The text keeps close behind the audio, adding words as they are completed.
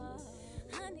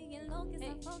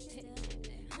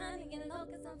Honey and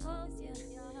locust, I'm focused,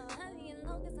 yeah. Honey and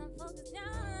locust, I'm focused, yeah.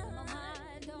 My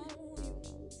mind on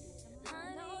you.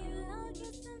 Honey and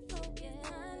locust, I'm focused.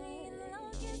 Honey and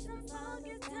locust, I'm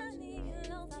focused. Honey and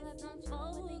locust, I'm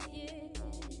focused, yeah.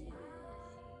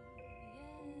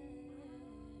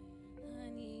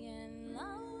 Honey and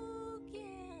locust,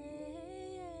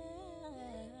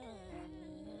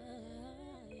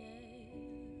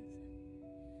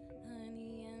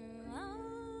 honey and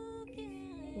locust.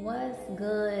 What's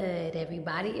good,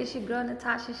 everybody? It's your girl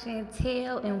Natasha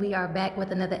Chantel, and we are back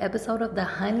with another episode of the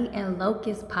Honey and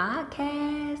Locust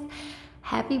podcast.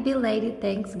 Happy belated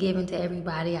Thanksgiving to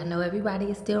everybody. I know everybody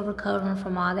is still recovering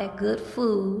from all that good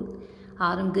food,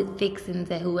 all them good fixings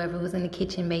that whoever was in the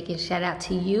kitchen making. Shout out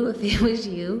to you if it was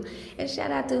you, and shout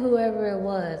out to whoever it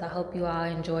was. I hope you all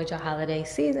enjoyed your holiday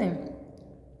season.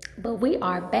 But we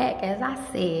are back, as I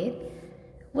said,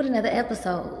 with another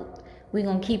episode. We're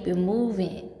going to keep it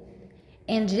moving.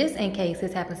 And just in case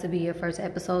this happens to be your first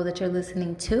episode that you're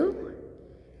listening to,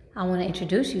 I want to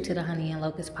introduce you to the Honey and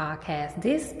Locust podcast.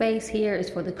 This space here is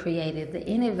for the creative, the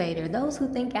innovator, those who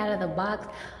think out of the box,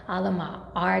 all of my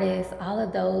artists, all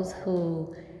of those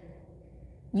who,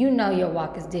 you know, your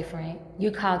walk is different.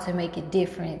 You're called to make a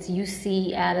difference. You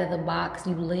see out of the box.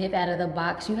 You live out of the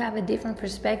box. You have a different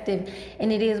perspective,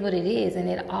 and it is what it is, and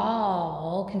it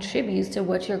all contributes to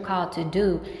what you're called to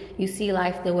do. You see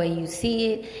life the way you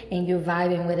see it, and you're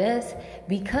vibing with us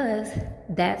because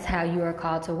that's how you are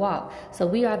called to walk. So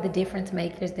we are the difference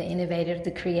makers, the innovators,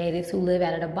 the creatives who live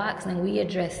out of the box, and we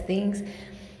address things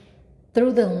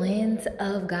through the lens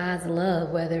of God's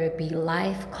love, whether it be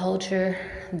life, culture,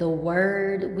 the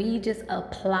word. We just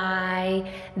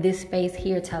apply this space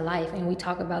here to life, and we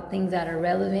talk about things that are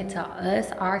relevant to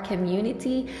us, our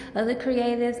community of the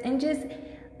creatives, and just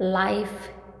life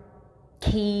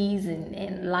keys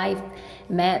and life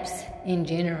maps in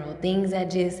general. Things that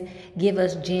just give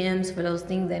us gems for those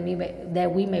things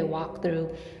that we may walk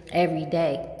through every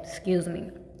day. Excuse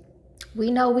me.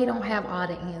 We know we don't have all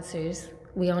the answers.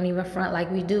 We don't even front like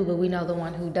we do, but we know the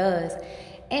one who does.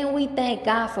 And we thank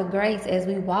God for grace as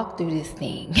we walk through this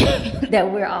thing that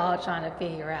we're all trying to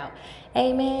figure out.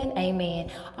 Amen,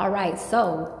 amen. All right,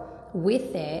 so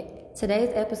with that,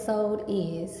 today's episode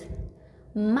is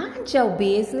Mind Your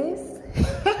Business.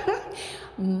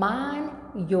 Mind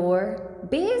your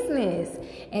business.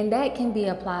 And that can be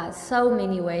applied so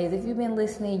many ways. If you've been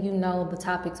listening, you know the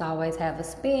topics always have a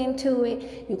spin to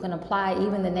it. You can apply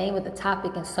even the name of the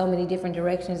topic in so many different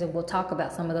directions, and we'll talk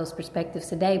about some of those perspectives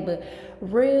today. But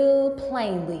real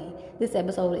plainly, this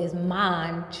episode is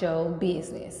mind your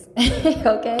business.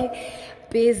 Okay?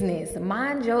 Business.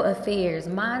 Mind your affairs.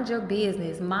 Mind your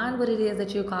business. Mind what it is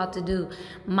that you're called to do.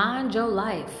 Mind your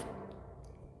life.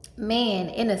 Man,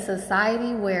 in a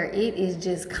society where it is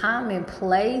just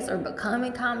commonplace or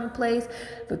becoming commonplace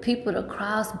for people to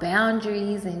cross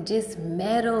boundaries and just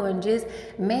meddle and just,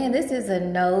 man, this is a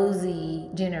nosy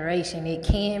generation. It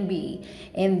can be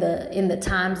in the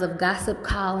times of gossip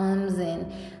columns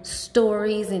and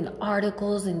stories and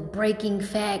articles and breaking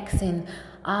facts and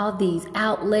all these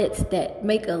outlets that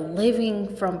make a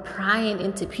living from prying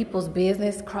into people's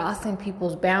business, crossing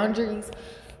people's boundaries.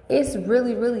 It's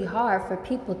really, really hard for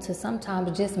people to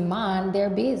sometimes just mind their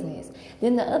business.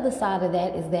 Then the other side of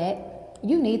that is that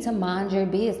you need to mind your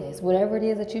business. Whatever it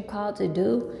is that you're called to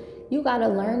do, you got to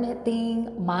learn that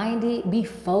thing, mind it, be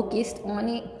focused on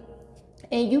it.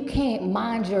 And you can't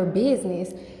mind your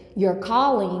business, your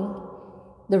calling,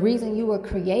 the reason you were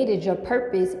created, your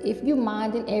purpose, if you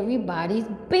minding everybody's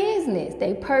business,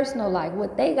 their personal life,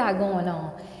 what they got going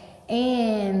on.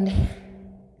 And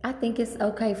I think it's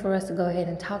okay for us to go ahead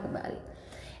and talk about it.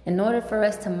 In order for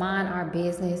us to mind our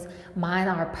business, mind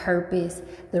our purpose,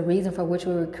 the reason for which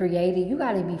we were created, you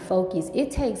got to be focused. It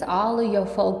takes all of your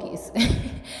focus,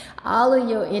 all of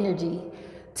your energy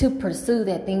to pursue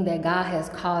that thing that God has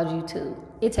called you to.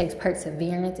 It takes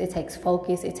perseverance. It takes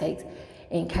focus. It takes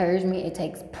encouragement. It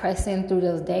takes pressing through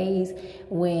those days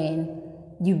when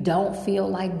you don't feel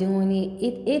like doing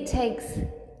it. It takes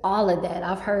all of that.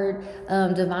 I've heard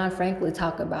Devon Franklin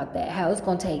talk about that, how it's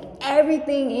going to take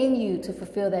everything in you to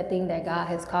fulfill that thing that God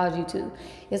has called you to.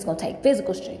 It's going to take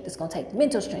physical strength. It's going to take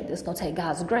mental strength. It's going to take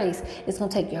God's grace. It's going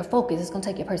to take your focus. It's going to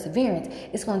take your perseverance.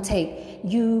 It's going to take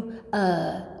you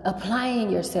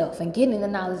applying yourself and getting the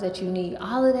knowledge that you need.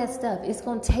 All of that stuff. It's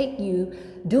going to take you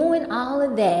doing all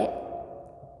of that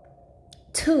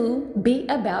to be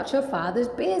about your Father's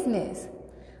business.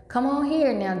 Come on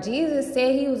here. Now, Jesus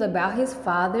said he was about his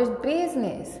Father's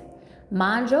business.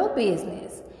 Mind your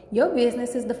business. Your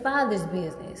business is the Father's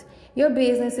business. Your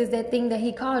business is that thing that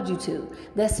he called you to,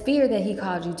 that sphere that he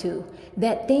called you to,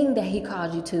 that thing that he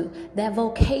called you to, that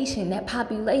vocation, that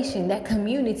population, that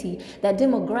community, that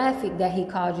demographic that he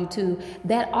called you to,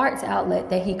 that arts outlet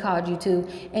that he called you to.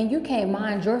 And you can't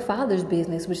mind your Father's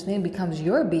business, which then becomes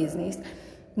your business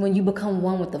when you become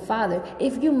one with the Father,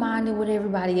 if you minding what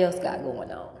everybody else got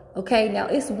going on. Okay, now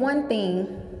it's one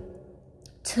thing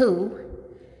to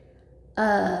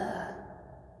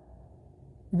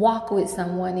walk with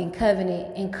someone in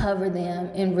covenant and cover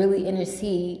them and really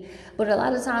intercede. But a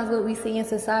lot of times what we see in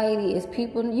society is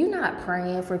people, you're not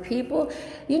praying for people.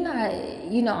 You're not,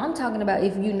 I'm talking about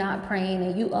if you're not praying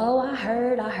and I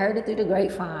heard it through the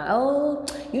grapevine. Oh,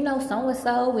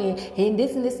 so-and-so and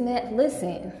this and this and that.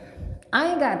 Listen,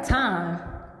 I ain't got time.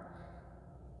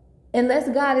 Unless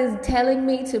God is telling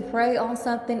me to pray on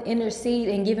something, intercede,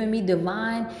 and giving me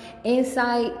divine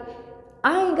insight,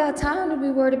 I ain't got time to be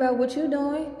worried about what you're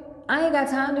doing. I ain't got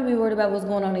time to be worried about what's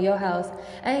going on in your house.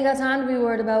 I ain't got time to be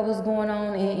worried about what's going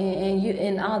on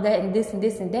and all that and this and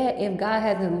this and that. If God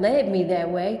hasn't led me that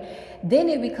way, then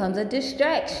it becomes a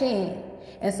distraction.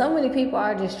 And so many people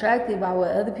are distracted by what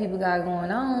other people got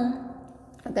going on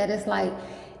that it's like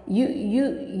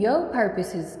your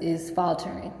purpose is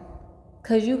faltering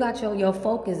because you got your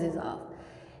focus is off.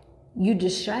 You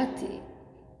distracted,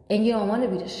 and you don't want to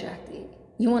be distracted.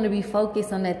 You want to be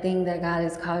focused on that thing that God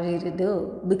has called you to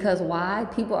do. Because why?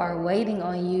 People are waiting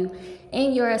on you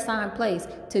in your assigned place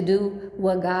to do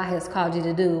what God has called you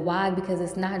to do. Why? Because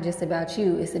it's not just about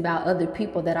you. It's about other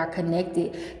people that are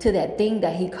connected to that thing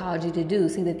that he called you to do.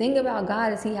 See, the thing about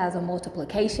God is he has a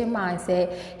multiplication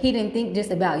mindset. He didn't think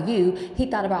just about you. He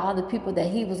thought about all the people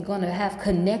that he was going to have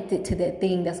connected to that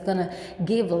thing that's going to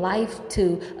give life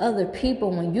to other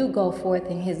people when you go forth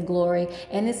in his glory.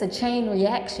 And it's a chain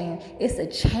reaction. It's a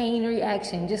chain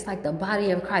reaction, just like the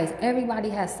body of Christ. Everybody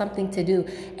has something to do.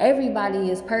 Everybody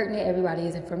is pertinent. Everybody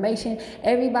is information.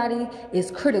 Everybody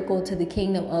is critical to the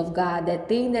kingdom of God. That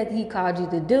thing that he called you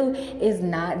to do is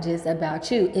not just about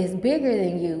you. It's bigger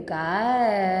than you.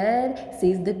 God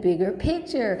sees the bigger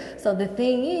picture. So the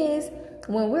thing is,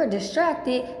 when we're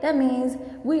distracted, that means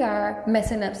we are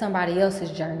messing up somebody else's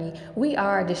journey. We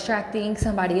are distracting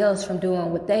somebody else from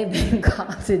doing what they've been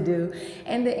called to do.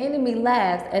 And the enemy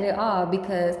laughs at it all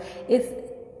because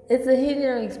it's a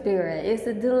hindering spirit. It's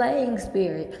a delaying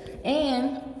spirit.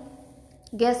 And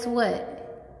guess what?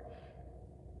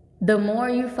 The more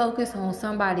you focus on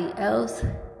somebody else,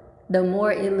 the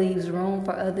more it leaves room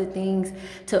for other things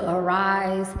to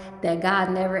arise that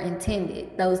God never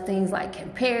intended. Those things like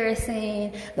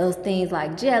comparison, those things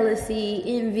like jealousy,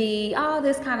 envy, all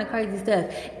this kind of crazy stuff.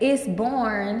 It's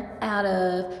born out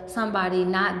of somebody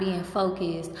not being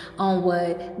focused on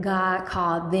what God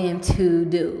called them to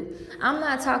do. I'm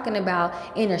not talking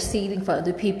about interceding for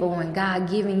other people and God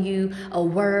giving you a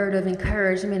word of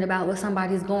encouragement about what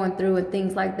somebody's going through and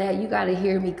things like that. You got to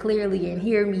hear me clearly and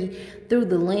hear me through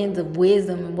the lens of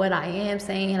wisdom and what I am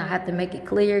saying. I have to make it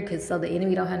clear so the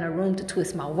enemy don't have no room to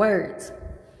twist my words.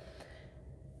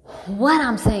 What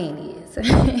I'm saying is,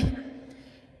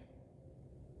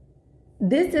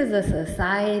 this is a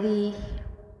society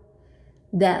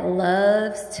that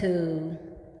loves to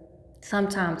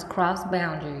sometimes cross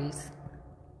boundaries,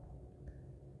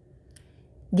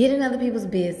 get in other people's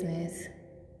business,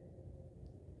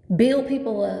 build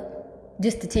people up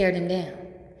just to tear them down.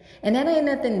 And that ain't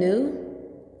nothing new.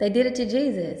 They did it to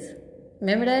Jesus.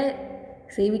 Remember that?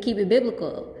 See, we keep it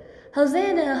biblical.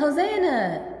 Hosanna,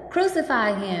 Hosanna,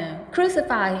 crucify him,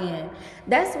 crucify him.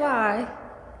 That's why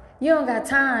you don't got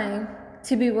time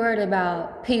to be worried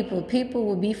about people. People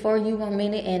will be for you 1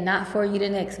 minute and not for you the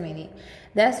next minute.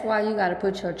 That's why you got to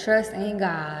put your trust in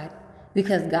God,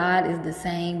 because God is the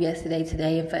same yesterday,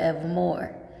 today, and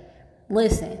forevermore.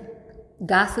 Listen,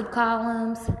 gossip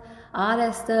columns, all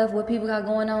that stuff, what people got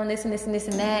going on, this and this and this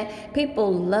and that.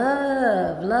 People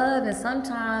love, and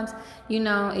sometimes,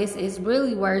 it's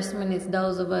really worse when it's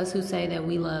those of us who say that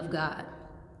we love God,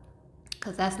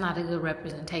 because that's not a good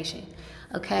representation,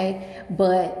 okay?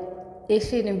 But it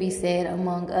shouldn't be said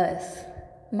among us.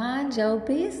 Mind your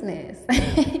business.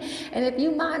 And if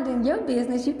you minding your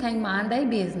business, you can't mind their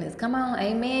business. Come on,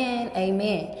 amen,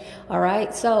 amen. All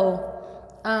right, so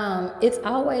it's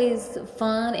always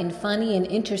fun and funny and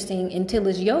interesting until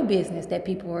it's your business that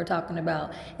people are talking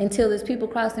about, until it's people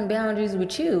crossing boundaries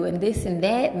with you and this and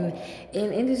that, and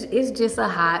it's just a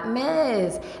hot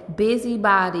mess.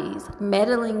 Busybodies,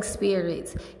 meddling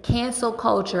spirits, cancel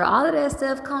culture, all of that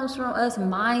stuff comes from us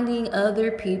minding other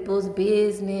people's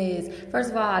business. First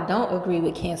of all, I don't agree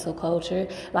with cancel culture.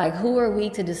 Like, who are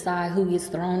we to decide who gets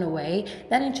thrown away?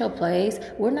 That ain't your place.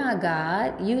 We're not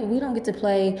God. We don't get to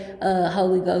play host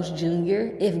Holy Ghost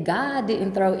Jr. If God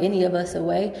didn't throw any of us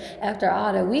away after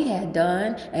all that we had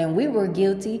done and we were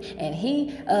guilty, and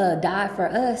he died for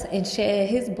us and shed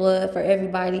his blood for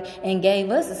everybody and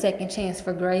gave us a second chance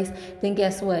for grace, then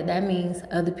guess what? That means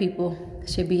other people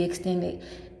should be extended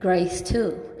grace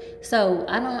too. So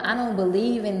I don't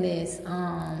believe in this.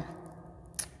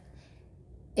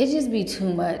 It just be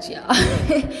too much, y'all.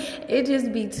 It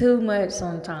just be too much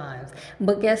sometimes.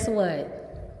 But guess what?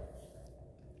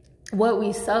 What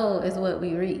we sow is what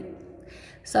we reap.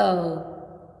 So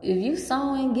if you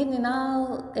sowing, getting in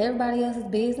all everybody else's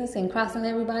business and crossing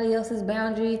everybody else's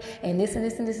boundary and this and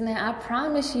this and this and that, I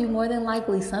promise you more than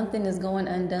likely something is going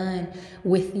undone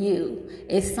with you.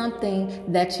 It's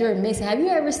something that you're missing. Have you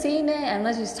ever seen that? And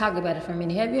let's just talk about it for a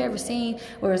minute. Have you ever seen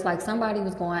where it's like somebody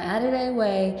was going out of their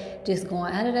way, just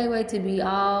going out of their way to be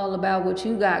all about what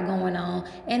you got going on,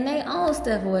 and their own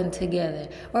stuff wasn't together,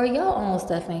 or your own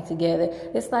stuff ain't together?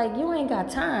 It's like you ain't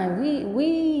got time.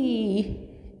 We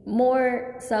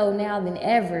more so now than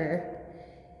ever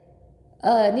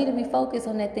need to be focused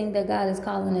on that thing that God is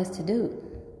calling us to do.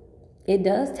 It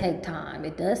does take time.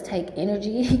 It does take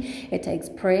energy. It takes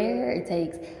prayer. It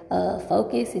takes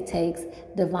focus. It takes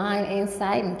divine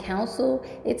insight and counsel.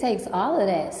 It takes all of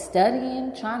that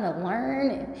studying, trying to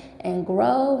learn and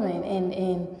grow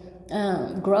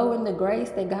and grow in the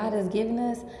grace that God has given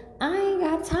us. I ain't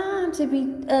got time to be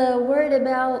worried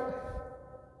about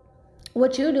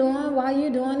what you doing, why you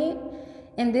doing it,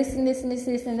 and this and this and this,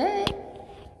 this and that.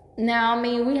 Now, I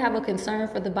mean, we have a concern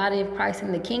for the body of Christ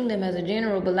and the kingdom as a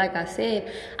general, but like I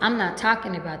said, I'm not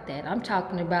talking about that. I'm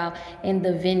talking about in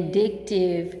the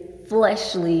vindictive,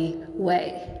 fleshly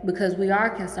way, because we are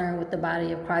concerned with the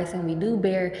body of Christ and we do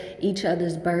bear each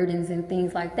other's burdens and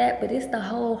things like that, but it's the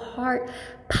whole heart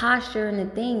posture and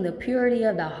the thing, the purity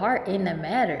of the heart in the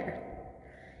matter.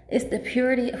 It's the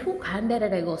purity,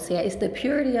 it's the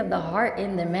purity of the heart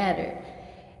in the matter.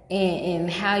 And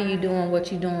how you doing what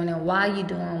you're doing and why you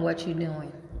doing what you're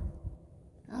doing.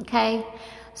 Okay?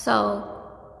 So,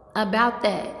 about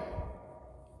that.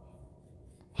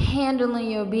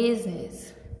 Handling your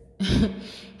business.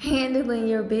 Handling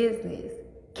your business.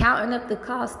 Counting up the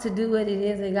cost to do what it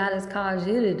is that God has called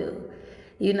you to do.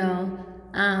 You know?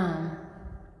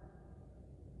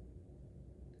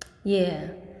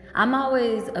 Yeah. I'm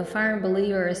always a firm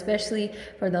believer, especially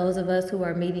for those of us who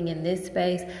are meeting in this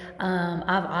space.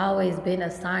 I've always been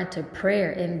assigned to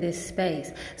prayer in this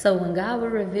space. So when God will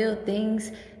reveal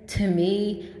things to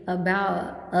me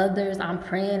about others, I'm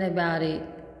praying about it,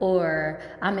 or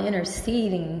I'm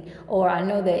interceding, or I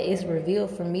know that it's revealed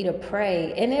for me to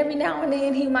pray. And every now and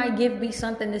then he might give me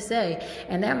something to say.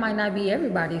 And that might not be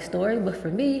everybody's story, but for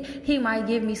me, he might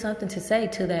give me something to say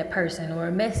to that person or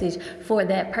a message for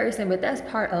that person. But that's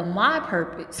part of my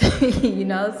purpose, you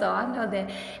know? So I know that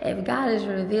if God is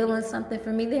revealing something for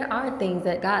me, there are things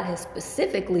that God has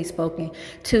specifically spoken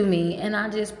to me. And I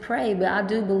just pray, but I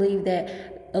do believe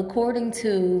that according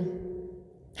to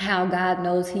how God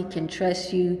knows he can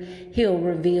trust you, he'll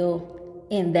reveal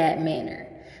in that manner.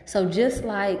 So just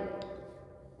like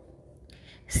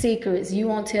secrets, you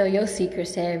won't tell your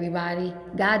secrets to everybody.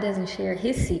 God doesn't share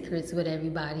his secrets with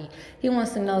everybody. He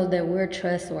wants to know that we're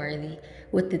trustworthy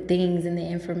with the things and the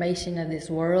information of this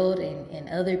world and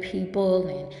other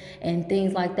people and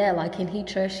things like that. Like, can he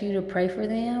trust you to pray for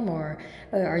them, or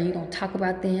are you going to talk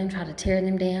about them, try to tear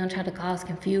them down, try to cause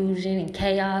confusion and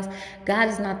chaos? God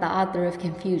is not the author of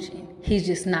confusion. He's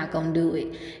just not going to do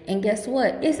it. And guess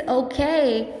what? It's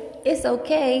okay. It's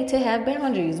okay to have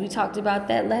boundaries. We talked about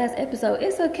that last episode.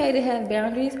 It's okay to have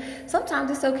boundaries.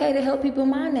 Sometimes it's okay to help people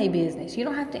mind their business. You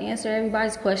don't have to answer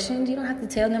everybody's questions. You don't have to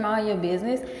tell them all your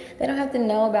business. They don't have to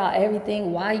know about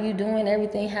everything, why you doing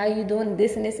everything, how you doing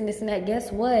this and this and this and that.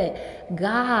 Guess what?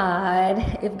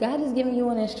 If God is giving you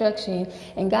an instruction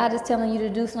and God is telling you to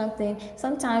do something,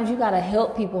 sometimes you got to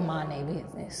help people mind their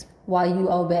business while you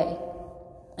obey.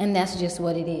 And that's just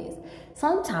what it is.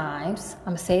 Sometimes, I'm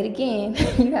going to say it again,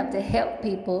 you have to help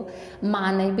people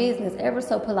mind their business ever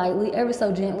so politely, ever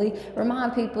so gently.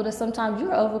 Remind people that sometimes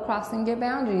you're overcrossing your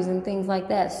boundaries and things like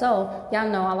that. So, y'all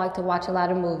know I like to watch a lot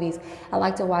of movies. I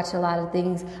like to watch a lot of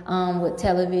things with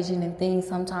television and things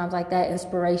sometimes like that.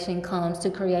 Inspiration comes to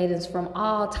creators from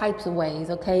all types of ways,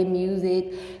 okay?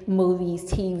 Music, movies,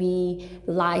 TV,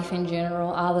 life in general,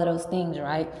 all of those things,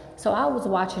 right? So I was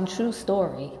watching True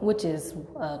Story, which is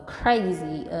a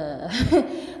crazy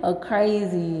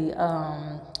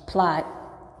plot.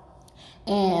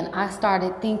 And I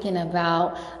started thinking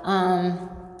about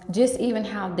just even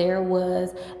how there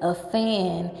was a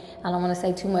fan, I don't want to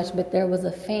say too much, but there was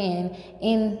a fan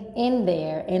in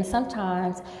there. And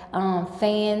sometimes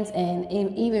fans and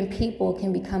even people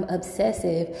can become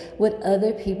obsessive with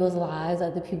other people's lives,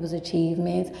 other people's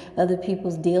achievements, other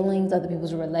people's dealings, other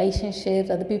people's relationships,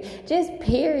 other people, just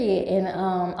period. And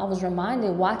I was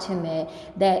reminded watching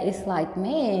that it's like,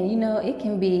 man, you know, it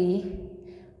can be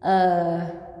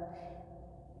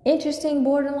interesting,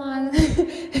 borderline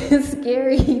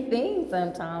scary thing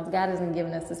sometimes. God hasn't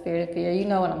given us the spirit of fear, you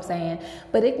know what I'm saying?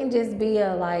 But it can just be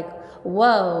a like,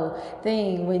 whoa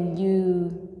thing when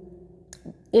you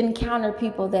encounter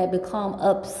people that become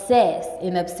obsessed,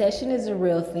 and obsession is a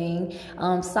real thing.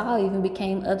 Saul even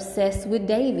became obsessed with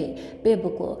David,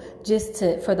 biblical,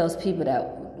 for those people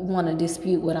that want to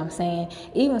dispute what I'm saying.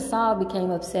 Even Saul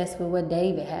became obsessed with what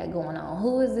David had going on.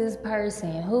 Who is this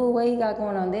person? What he got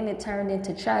going on? Then it turned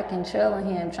into tracking, trailing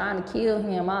him, trying to kill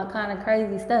him, all kind of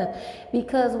crazy stuff.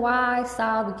 Because why?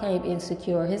 Saul became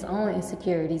insecure, his own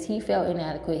insecurities. He felt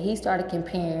inadequate. He started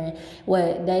comparing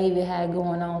what David had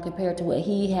going on compared to what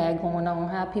he had going on,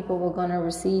 how people were going to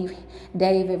receive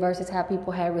David versus how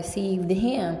people had received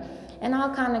him, and all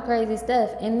kind of crazy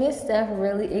stuff. And this stuff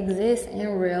really exists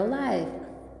in real life.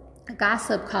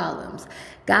 Gossip columns,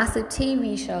 gossip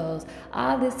TV shows,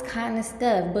 all this kind of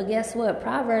stuff. But guess what?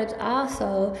 Proverbs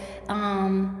also,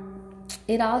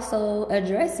 it also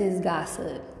addresses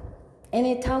gossip. And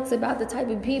it talks about the type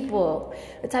of people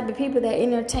that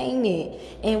entertain it.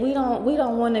 And we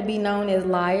don't want to be known as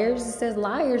liars. It says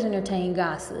liars entertain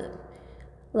gossip.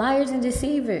 Liars and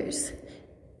deceivers.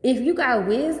 If you got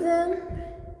wisdom,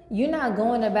 you're not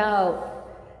going about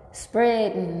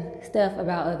spreading stuff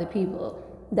about other people.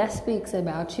 That speaks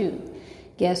about you.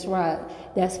 Guess what?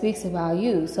 That speaks about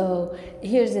you. So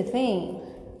here's the thing.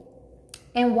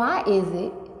 And why is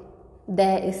it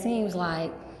that it seems like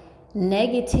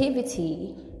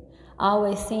negativity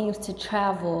always seems to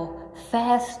travel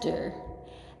faster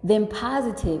than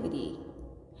positivity?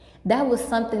 That was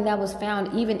something that was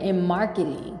found even in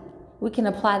marketing. We can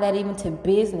apply that even to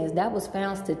business. That was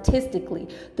found statistically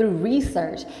through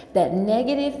research that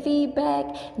negative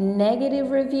feedback, negative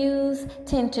reviews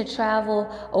tend to travel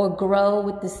or grow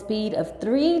with the speed of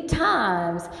 3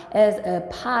 times as a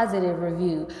positive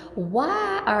review.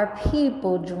 Why are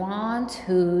people drawn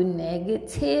to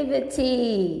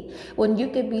negativity when you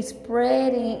could be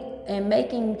spreading and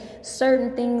making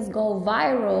certain things go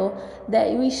viral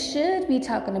that we should be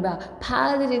talking about?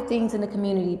 Positive things in the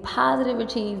community, positive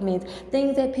achievements,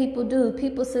 things that people do,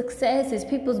 people's successes,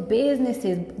 people's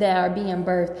businesses that are being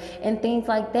birthed, and things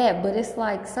like that. But it's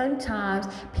like sometimes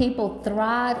people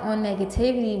thrive on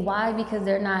negativity. Why? Because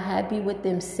they're not happy with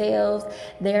themselves.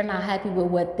 They're not happy with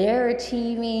what they're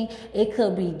achieving. It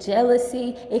could be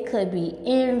jealousy. It could be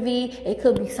envy. It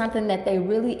could be something that they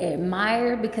really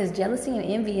admire, because jealousy and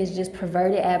envy is just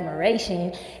perverted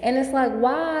admiration. And it's like,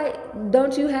 why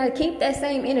don't you keep that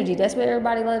same energy? That's what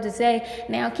everybody loves to say.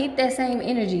 Now keep that same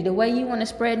energy. The way you want to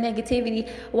spread negativity,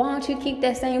 why don't you keep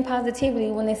that same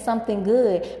positivity when it's something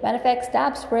good? Matter of fact,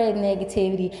 stop spreading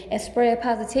negativity and spread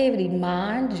positivity.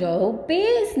 Mind your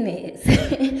business.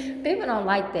 People don't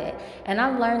like that. And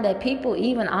I've learned that people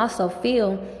even also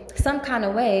feel some kind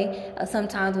of way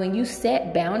sometimes when you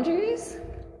set boundaries.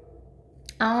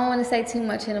 I don't want to say too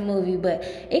much in a movie, but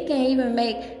it can even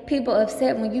make people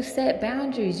upset when you set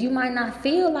boundaries. You might not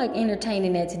feel like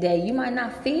entertaining that today. You might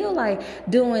not feel like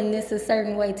doing this a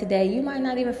certain way today. You might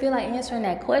not even feel like answering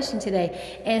that question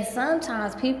today. And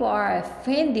sometimes people are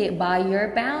offended by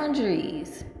your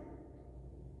boundaries.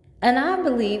 And I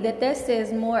believe that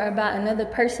says more about another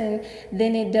person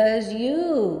than it does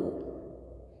you.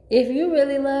 If you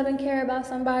really love and care about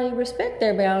somebody, respect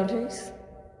their boundaries.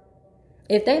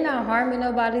 If they not harming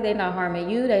nobody, they not harming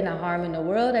you, they not harming the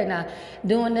world, they not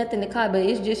doing nothing to cause, but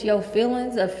it's just your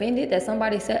feelings offended that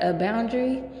somebody set a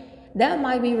boundary, that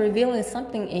might be revealing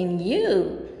something in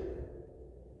you.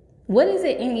 What is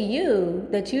it in you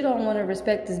that you don't want to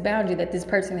respect this boundary that this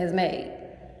person has made?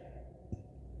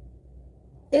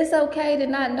 It's okay to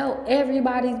not know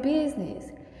everybody's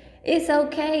business. It's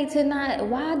okay to not.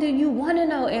 Why do you want to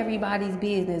know everybody's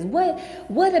business?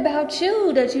 What about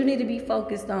you that you need to be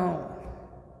focused on?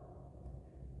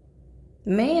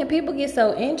 Man, people get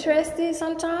so interested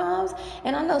sometimes.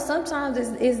 And I know sometimes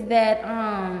is that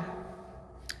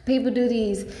people do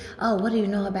these, oh, what do you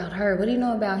know about her? What do you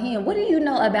know about him? What do you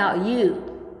know about you?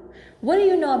 What do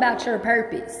you know about your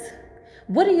purpose?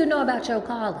 What do you know about your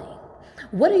calling?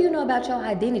 What do you know about your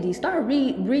identity? Start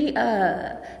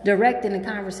directing the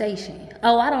conversation.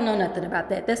 Oh, I don't know nothing about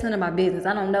that. That's none of my business.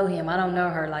 I don't know him. I don't know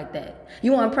her like that.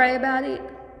 You want to pray about it?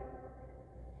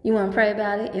 You want to pray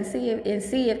about it and see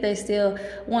if they still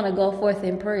want to go forth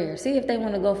in prayer. See if they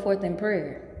want to go forth in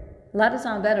prayer. A lot of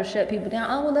times that'll shut people down.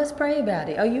 Oh, well, let's pray about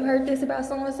it. Oh, you heard this about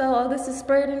so-and-so? Oh, this is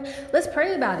spreading. Let's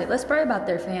pray about it. Let's pray about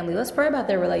their family. Let's pray about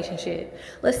their relationship.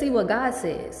 Let's see what God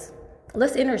says.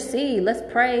 Let's intercede. Let's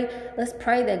pray. Let's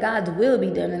pray that God's will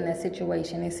be done in that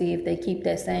situation and see if they keep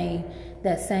that same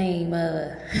that same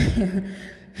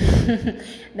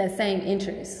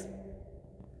interest,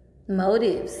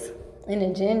 motives, and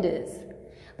agendas.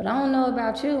 But I don't know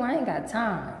about you. I ain't got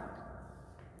time.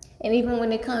 And even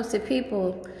when it comes to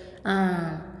people,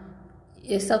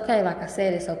 it's okay. Like I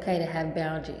said, it's okay to have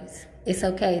boundaries. It's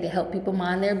okay to help people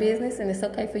mind their business, and it's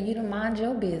okay for you to mind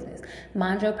your business,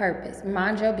 mind your purpose,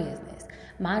 mind your business,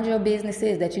 mind your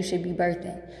businesses that you should be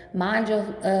birthing, mind your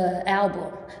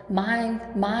album,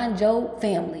 mind your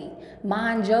family,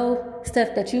 mind your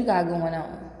stuff that you got going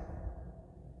on.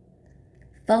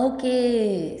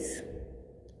 Focus.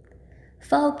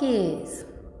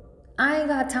 I ain't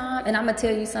got time, and I'm going to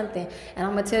tell you something,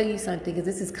 because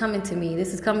this is coming to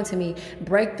me.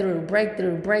 Breakthrough.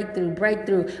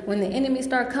 When the enemy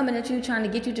start coming at you, trying to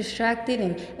get you distracted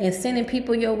and sending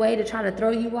people your way to try to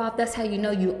throw you off, that's how you know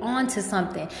you on to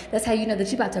something. That's how you know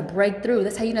that you're about to break through.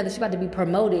 That's how you know that you're about to be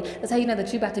promoted. That's how you know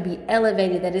that you're about to be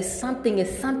elevated, that it's something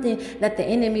that the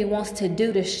enemy wants to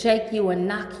do to shake you and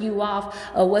knock you off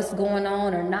of what's going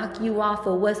on, or knock you off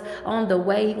of what's on the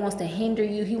way. He wants to hinder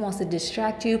you. He wants to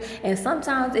distract you. And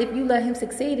sometimes if you let him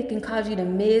succeed, it can cause you to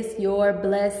miss your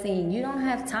blessing. You don't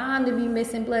have time to be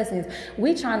missing blessings.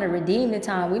 We're trying to redeem the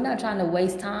time. We're not trying to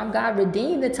waste time. God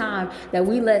redeemed the time that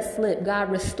we let slip. God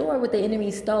restored what the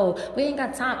enemy stole. We ain't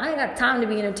got time. I ain't got time to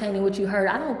be entertaining what you heard.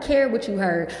 I don't care what you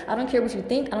heard. I don't care what you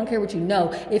think. I don't care what you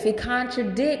know. If it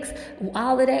contradicts,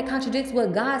 all of that contradicts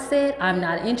what God said, I'm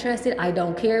not interested. I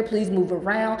don't care. Please move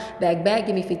around. Back.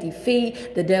 Give me 50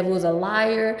 feet. The devil is a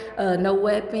liar. No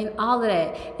weapon. All of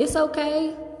that. It's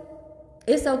okay.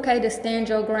 It's okay to stand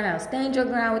your ground. Stand your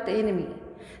ground with the enemy.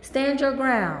 Stand your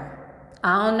ground.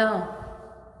 I don't know.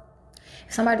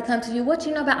 If somebody comes to you, what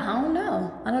you know about? I don't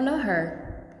know. I don't know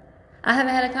her. I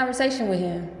haven't had a conversation with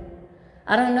him.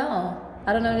 I don't know.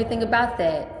 I don't know anything about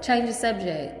that. Change the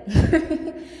subject.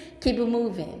 Keep it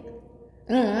moving.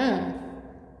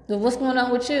 So what's going on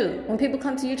with you? When people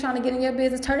come to you trying to get in your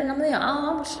business, turn it on them.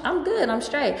 Oh, I'm good. I'm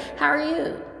straight. How are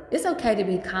you? It's okay to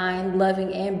be kind,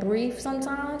 loving, and brief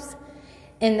sometimes.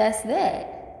 And that's that.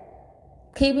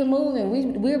 Keep it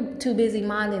moving. We're too busy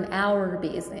minding our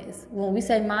business. When we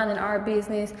say minding our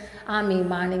business, I mean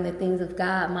minding the things of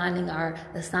God, minding our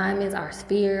assignments, our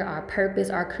sphere, our purpose,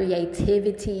 our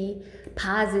creativity,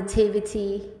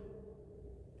 positivity.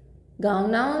 Go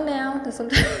on now. Because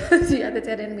sometimes you have to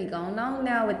tell the enemy, go on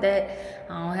now with that.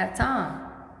 I don't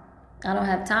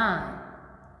have time.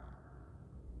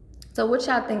 So what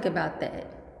y'all think about that?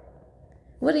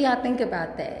 What do y'all think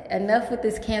about that? Enough with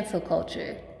this cancel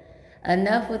culture.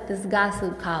 Enough with this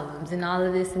gossip columns and all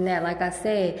of this and that. Like I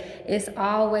said, it's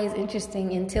always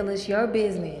interesting until it's your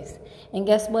business. And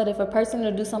guess what? If a person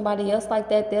will do somebody else like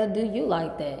that, they'll do you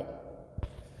like that.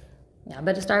 Y'all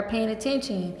better start paying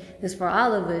attention. It's for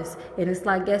all of us. And it's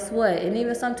like, guess what? And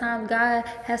even sometimes God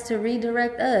has to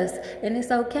redirect us. And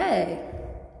it's okay.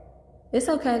 It's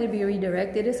okay to be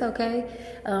redirected. It's okay.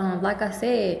 Like I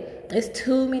said, it's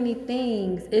too many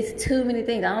things. I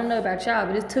don't know about y'all,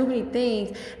 but it's too many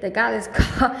things that God is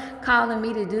calling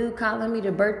me to do, calling me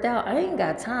to birth out. I ain't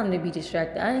got time to be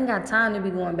distracted. I ain't got time to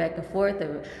be going back and forth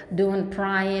or doing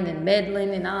prying and meddling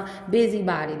and all.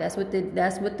 Busybody. That's what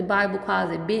the Bible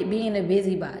calls it. Being a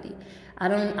busybody. I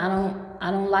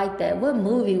don't like that. What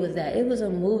movie was that? It was a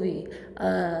movie,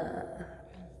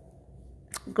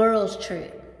 Girls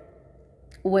Trip,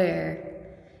 where,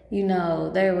 you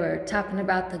know, they were talking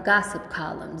about the gossip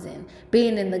columns and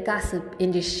being in the gossip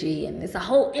industry, and it's a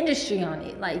whole industry on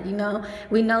it. Like, you know,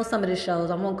 we know some of the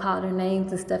shows. I won't call their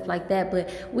names and stuff like that, but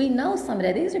we know some of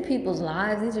that. These are people's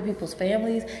lives. These are people's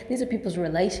families. These are people's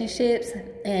relationships.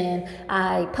 And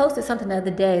I posted something the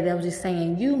other day that was just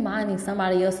saying, you minding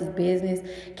somebody else's business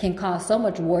can cause so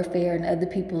much warfare in other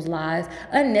people's lives,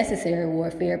 unnecessary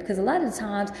warfare, because a lot of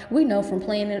times we know from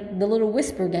playing the little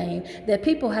whisper game that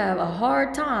people have a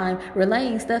hard time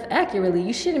relaying stuff accurately.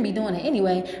 You shouldn't be doing it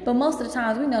anyway, but most of the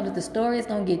times we know that the story is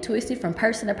going to get twisted from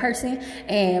person to person,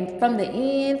 and from the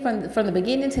end, from the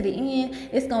beginning to the end,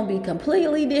 it's going to be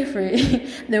completely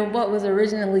different than what was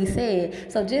originally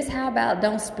said. So just how about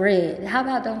don't spread? How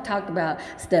about don't talk about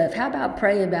stuff? How about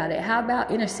pray about it? How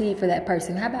about intercede for that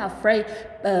person? How about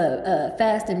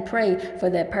fast and pray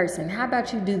for that person? How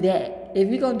about you do that? If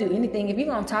you're going to do anything, if you're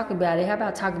going to talk about it, how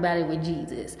about talk about it with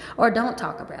Jesus? Or don't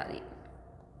talk about it.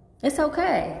 It's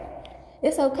okay.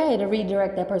 It's okay to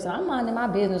redirect that person. I'm minding my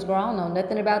business, girl. I don't know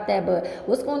nothing about that, but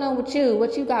what's going on with you?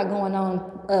 What you got going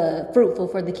on fruitful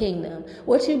for the kingdom?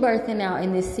 What you birthing out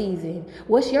in this season?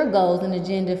 What's your goals and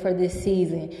agenda for this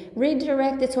season?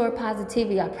 Redirect it toward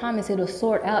positivity. I promise it'll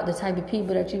sort out the type of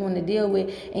people that you want to deal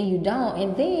with and you don't.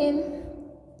 And then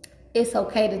it's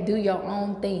okay to do your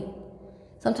own thing.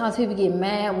 Sometimes people get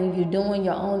mad when you're doing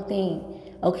your own thing.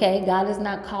 Okay, God has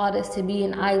not called us to be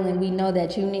an island. We know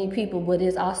that you need people, but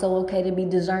it's also okay to be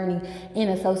discerning in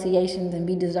associations and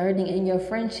be discerning in your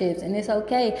friendships. And it's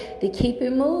okay to keep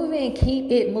it moving. Keep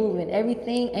it moving.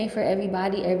 Everything ain't for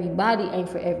everybody. Everybody ain't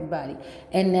for everybody.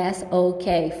 And that's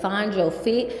okay. Find your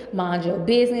fit, mind your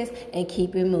business, and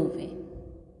keep it moving.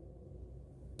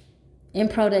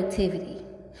 And productivity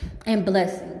and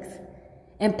blessings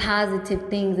and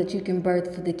positive things that you can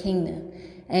birth for the kingdom.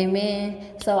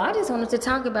 Amen. So I just wanted to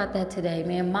talk about that today,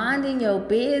 man. Minding your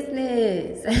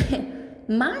business.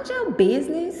 Mind your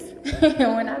business.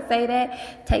 When I say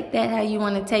that, take that how you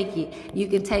want to take it. You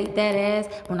can take that as,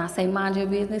 when I say mind your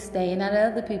business, staying out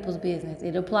of other people's business.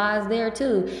 It applies there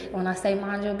too. When I say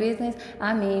mind your business,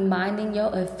 I mean minding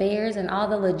your affairs and all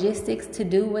the logistics to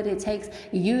do what it takes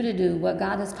you to do, what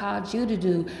God has called you to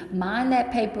do. Mind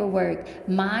that paperwork.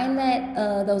 Mind that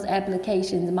those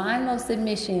applications. Mind those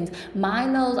submissions.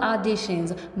 Mind those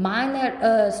auditions. Mind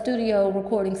that studio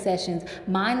recording sessions.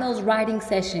 Mind those writing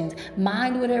sessions.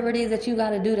 Mind whatever it is that you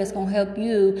got to do that's going to help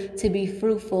you to be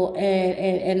fruitful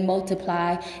and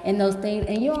multiply and those things.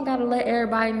 And you don't got to let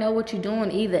everybody know what you're doing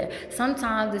either.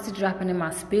 Sometimes this is dropping in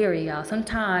my spirit, y'all.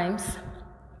 Sometimes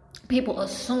people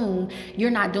assume you're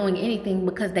not doing anything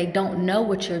because they don't know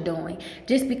what you're doing.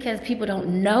 Just because people don't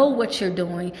know what you're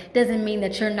doing doesn't mean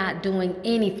that you're not doing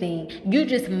anything. You're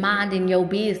just minding your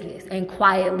business and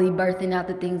quietly birthing out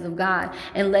the things of God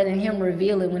and letting Him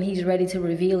reveal it when He's ready to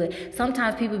reveal it.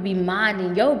 Sometimes people be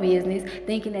minding your business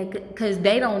thinking that because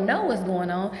they don't know what's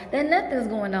going on, that nothing's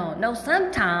going on. No,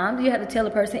 sometimes you have to tell a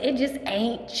person it just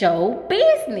ain't your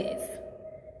business.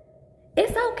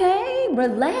 It's okay.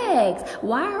 Relax.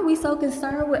 Why are we so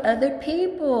concerned with other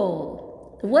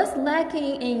people? What's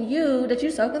lacking in you that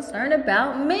you're so concerned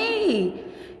about me?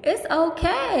 It's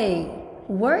okay.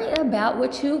 Worry about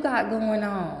what you got going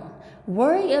on.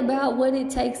 Worry about what it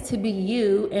takes to be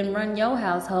you and run your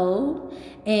household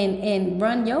and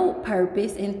run your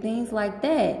purpose and things like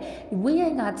that. We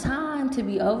ain't got time to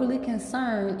be overly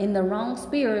concerned in the wrong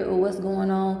spirit with what's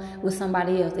going on with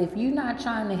somebody else. If you're not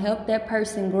trying to help that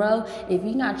person grow, if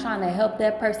you're not trying to help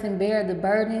that person bear the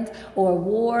burdens or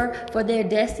war for their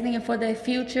destiny and for their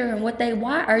future and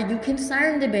why are you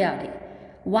concerned about it?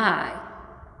 Why?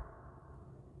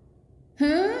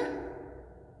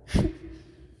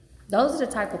 Those are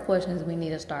the type of questions we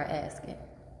need to start asking.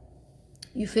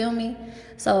 You feel me?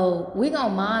 So we're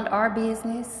going to mind our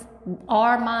business,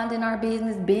 are minding our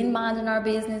business, been minding our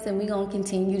business, and we're going to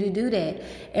continue to do that.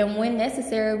 And when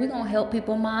necessary, we're going to help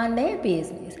people mind their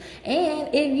business. And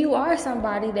if you are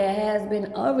somebody that has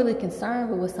been overly concerned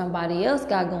with what somebody else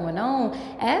got going on,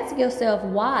 ask yourself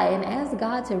why and ask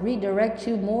God to redirect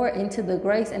you more into the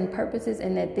grace and purposes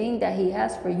and that thing that He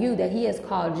has for you, that He has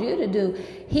called you to do.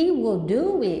 He will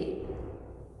do it.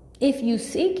 If you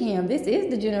seek Him, this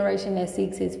is the generation that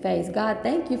seeks His face. God,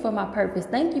 thank you for my purpose.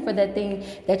 Thank you for that thing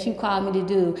that you called me to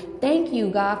do. Thank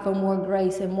you, God, for more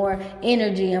grace and more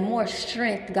energy and more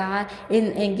strength, God.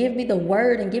 And give me the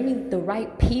word and give me the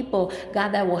right people,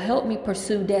 God, that will help me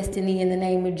pursue destiny in the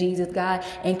name of Jesus, God.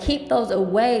 And keep those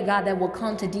away, God, that will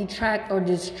come to detract or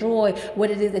destroy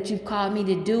what it is that you've called me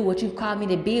to do, what you've called me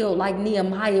to build, like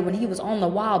Nehemiah when he was on the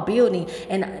wall building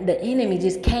and the enemy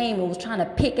just came and was trying to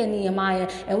pick at Nehemiah.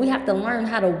 And we have to learn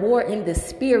how to war in the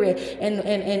spirit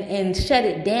and shut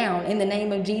it down in the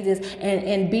name of Jesus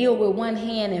and build with one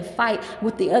hand and fight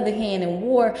with the other hand and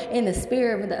war in the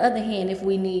spirit with the other hand if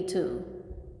we need to.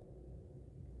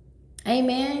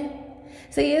 Amen.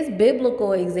 See, it's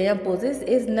biblical examples.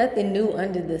 It's nothing new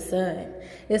under the sun.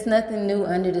 It's nothing new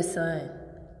under the sun.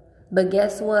 But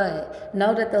guess what?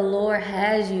 Know that the Lord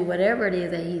has you, whatever it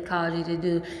is that He called you to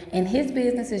do. And His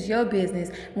business is your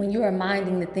business. When you are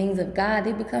minding the things of God,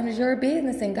 it becomes your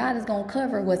business. And God is going to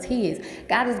cover what's His.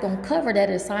 God is going to cover that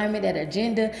assignment, that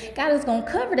agenda. God is going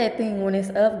to cover that thing when it's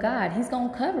of God. He's going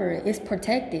to cover it. It's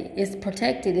protected. It's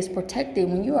protected. It's protected.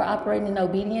 When you are operating in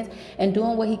obedience and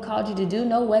doing what He called you to do,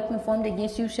 no weapon formed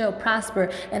against you shall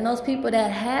prosper. And those people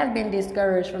that have been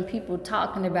discouraged from people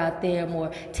talking about them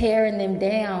or tearing them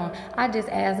down, I just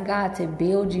ask God to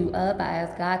build you up. I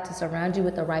ask God to surround you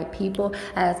with the right people.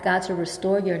 I ask God to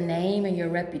restore your name and your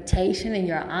reputation and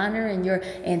your honor and your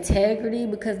integrity,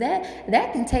 because that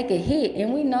can take a hit.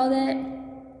 And we know that.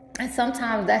 And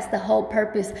sometimes that's the whole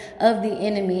purpose of the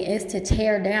enemy, is to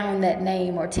tear down that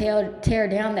name or tear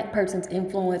down that person's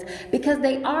influence, because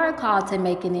they are called to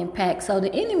make an impact. So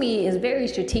the enemy is very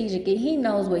strategic and he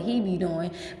knows what he be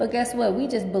doing. But guess what? We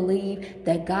just believe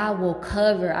that God will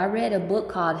cover. I read a book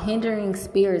called Hindering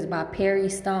Spirits by Perry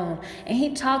Stone, and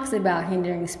he talks about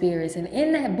hindering spirits. And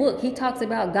in that book, he talks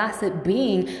about gossip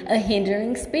being a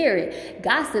hindering spirit.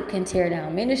 Gossip can tear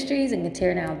down ministries, it can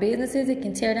tear down businesses, it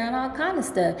can tear down all kind of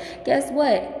stuff. Guess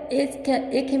what? It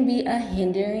can be a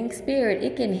hindering spirit.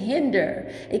 It can hinder.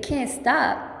 It can't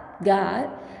stop God,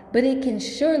 but it can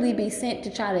surely be sent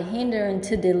to try to hinder and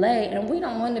to delay. And we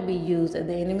don't want to be used of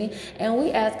the enemy. And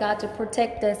we ask God to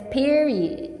protect us,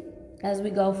 period, as we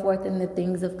go forth in the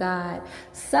things of God.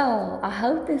 So I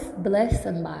hope this bless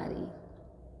somebody.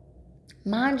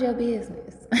 Mind your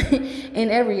business in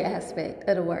every aspect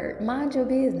of the word. Mind your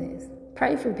business.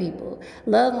 Pray for people.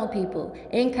 Love on people.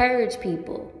 Encourage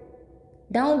people.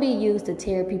 Don't be used to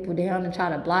tear people down and try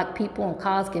to block people and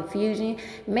cause confusion.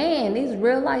 Man, these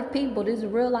real life people, these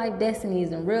real life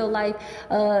destinies and real life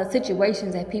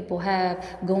situations that people have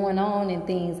going on and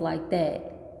things like that.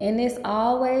 And it's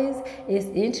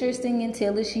interesting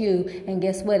until it's you. And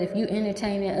guess what? If you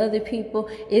entertaining other people,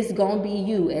 it's going to be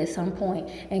you at some point.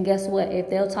 And guess what? If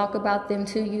they'll talk about them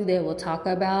to you, they will talk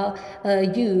about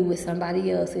you with somebody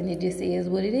else. And it just is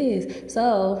what it is.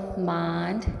 So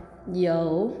mind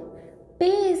your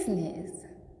business.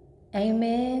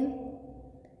 Amen.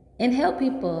 And help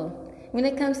people. When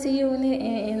it comes to you,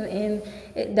 and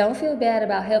don't feel bad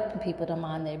about helping people to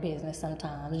mind their business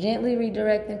sometimes. Gently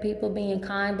redirecting people, being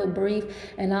kind but brief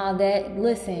and all that.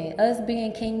 Listen, us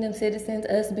being kingdom citizens,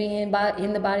 us being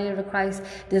in the body of the Christ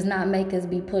does not make us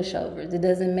be pushovers. It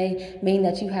doesn't mean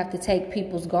that you have to take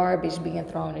people's garbage being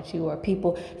thrown at you, or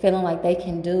people feeling like they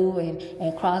can do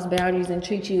and cross boundaries and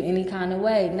treat you any kind of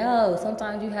way. No,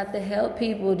 sometimes you have to help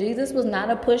people. Jesus was not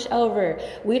a pushover.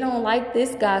 We don't like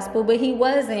this gospel, but he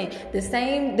wasn't. The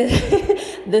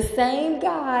same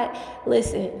God,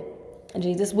 listen,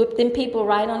 Jesus whipped them people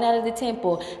right on out of the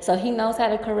temple. So he knows how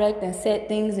to correct and set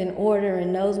things in order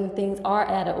and knows when things are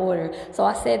out of order. So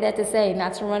I said that to say,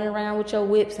 not to run around with your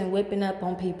whips and whipping up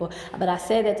on people. But I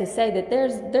said that to say that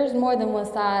there's more than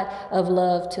one side of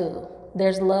love too.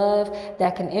 There's love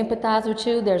that can empathize with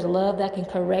you. There's love that can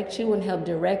correct you and help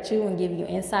direct you and give you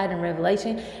insight and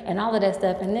revelation and all of that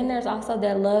stuff. And then there's also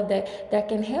that love that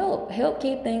can help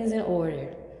keep things in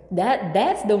order.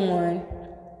 That's the one.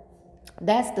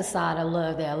 That's the side of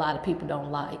love that a lot of people don't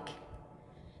like.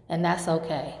 And that's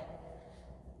okay.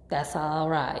 That's all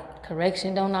right.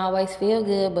 Correction don't always feel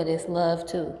good, but it's love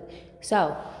too.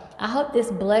 So I hope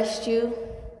this blessed you.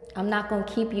 I'm not going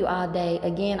to keep you all day.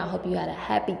 Again, I hope you had a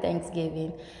happy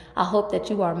Thanksgiving. I hope that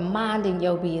you are minding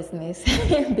your business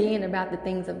and being about the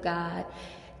things of God.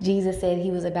 Jesus said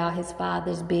he was about his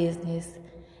Father's business.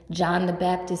 John the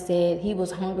Baptist said he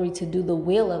was hungry to do the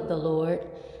will of the Lord.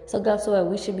 So guess what?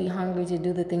 We should be hungry to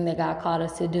do the thing that God called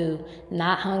us to do.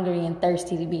 Not hungry and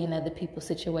thirsty to be in other people's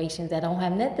situations that don't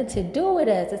have nothing to do with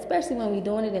us, especially when we're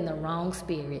doing it in the wrong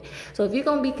spirit. So if you're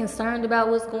going to be concerned about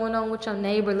what's going on with your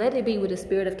neighbor, let it be with a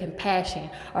spirit of compassion.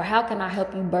 Or how can I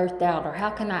help you birth out? Or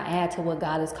how can I add to what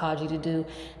God has called you to do?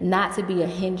 Not to be a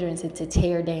hindrance and to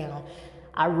tear down.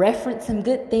 I referenced some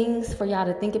good things for y'all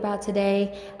to think about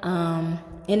today.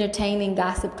 Entertaining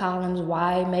gossip columns,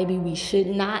 why maybe we should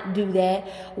not do that,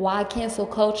 why cancel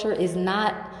culture is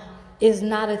not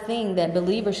a thing that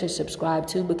believers should subscribe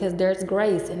to, because there's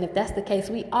grace. And if that's the case,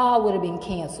 we all would have been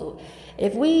canceled.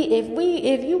 If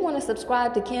you want to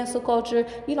subscribe to cancel culture,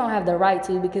 you don't have the right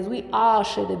to, because we all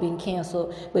should have been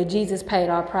canceled. But Jesus paid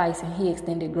our price and he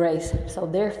extended grace. So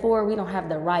therefore, we don't have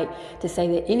the right to say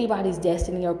that anybody's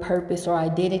destiny or purpose or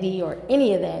identity or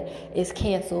any of that is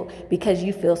canceled because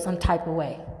you feel some type of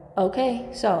way. Okay,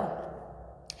 so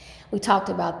we talked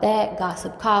about that,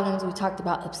 gossip columns. We talked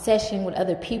about obsession with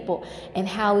other people and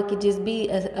how it could just be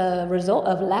a result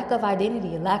of lack of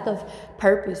identity, a lack of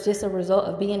purpose, just a result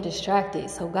of being distracted.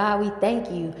 So God, we thank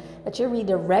you that you're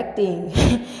redirecting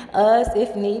us,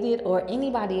 if needed, or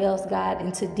anybody else, God,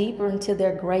 deeper into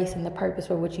their grace and the purpose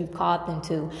for which you've called them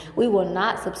to. We will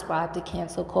not subscribe to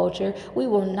cancel culture. We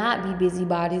will not be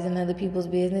busybodies in other people's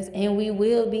business, and we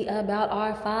will be about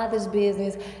our Father's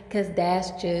business, because that's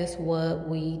just what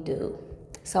we do.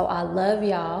 So I love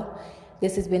y'all.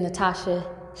 This has been Natasha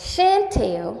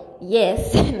Chantel.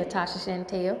 Yes, Natasha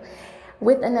Chantel.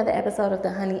 with another episode of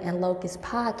the Honey and Locust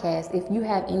podcast. If you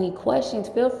have any questions,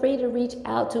 feel free to reach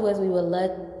out to us. We would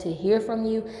love to hear from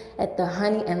you at the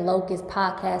Honey and Locust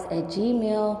podcast at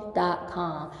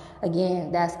gmail.com.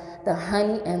 Again, that's the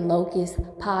Honey and Locust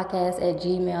podcast at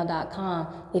gmail.com.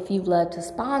 If you'd love to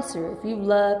sponsor, if you'd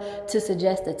love to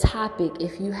suggest a topic,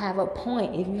 if you have a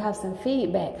point, if you have some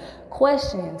feedback,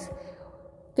 questions,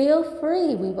 feel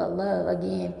free. We would love,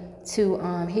 again,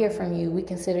 to hear from you. We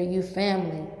consider you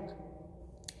family.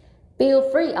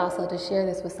 Feel free also to share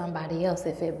this with somebody else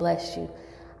if it blessed you.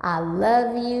 I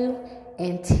love you.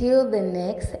 Until the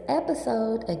next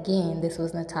episode, again, this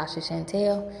was Natasha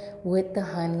Chantel with the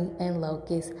Honey and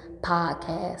Locust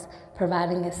podcast,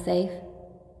 providing a safe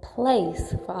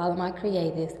place for all of my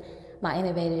creatives, my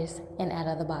innovators, and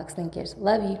out-of-the-box thinkers.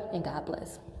 Love you, and God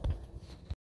bless.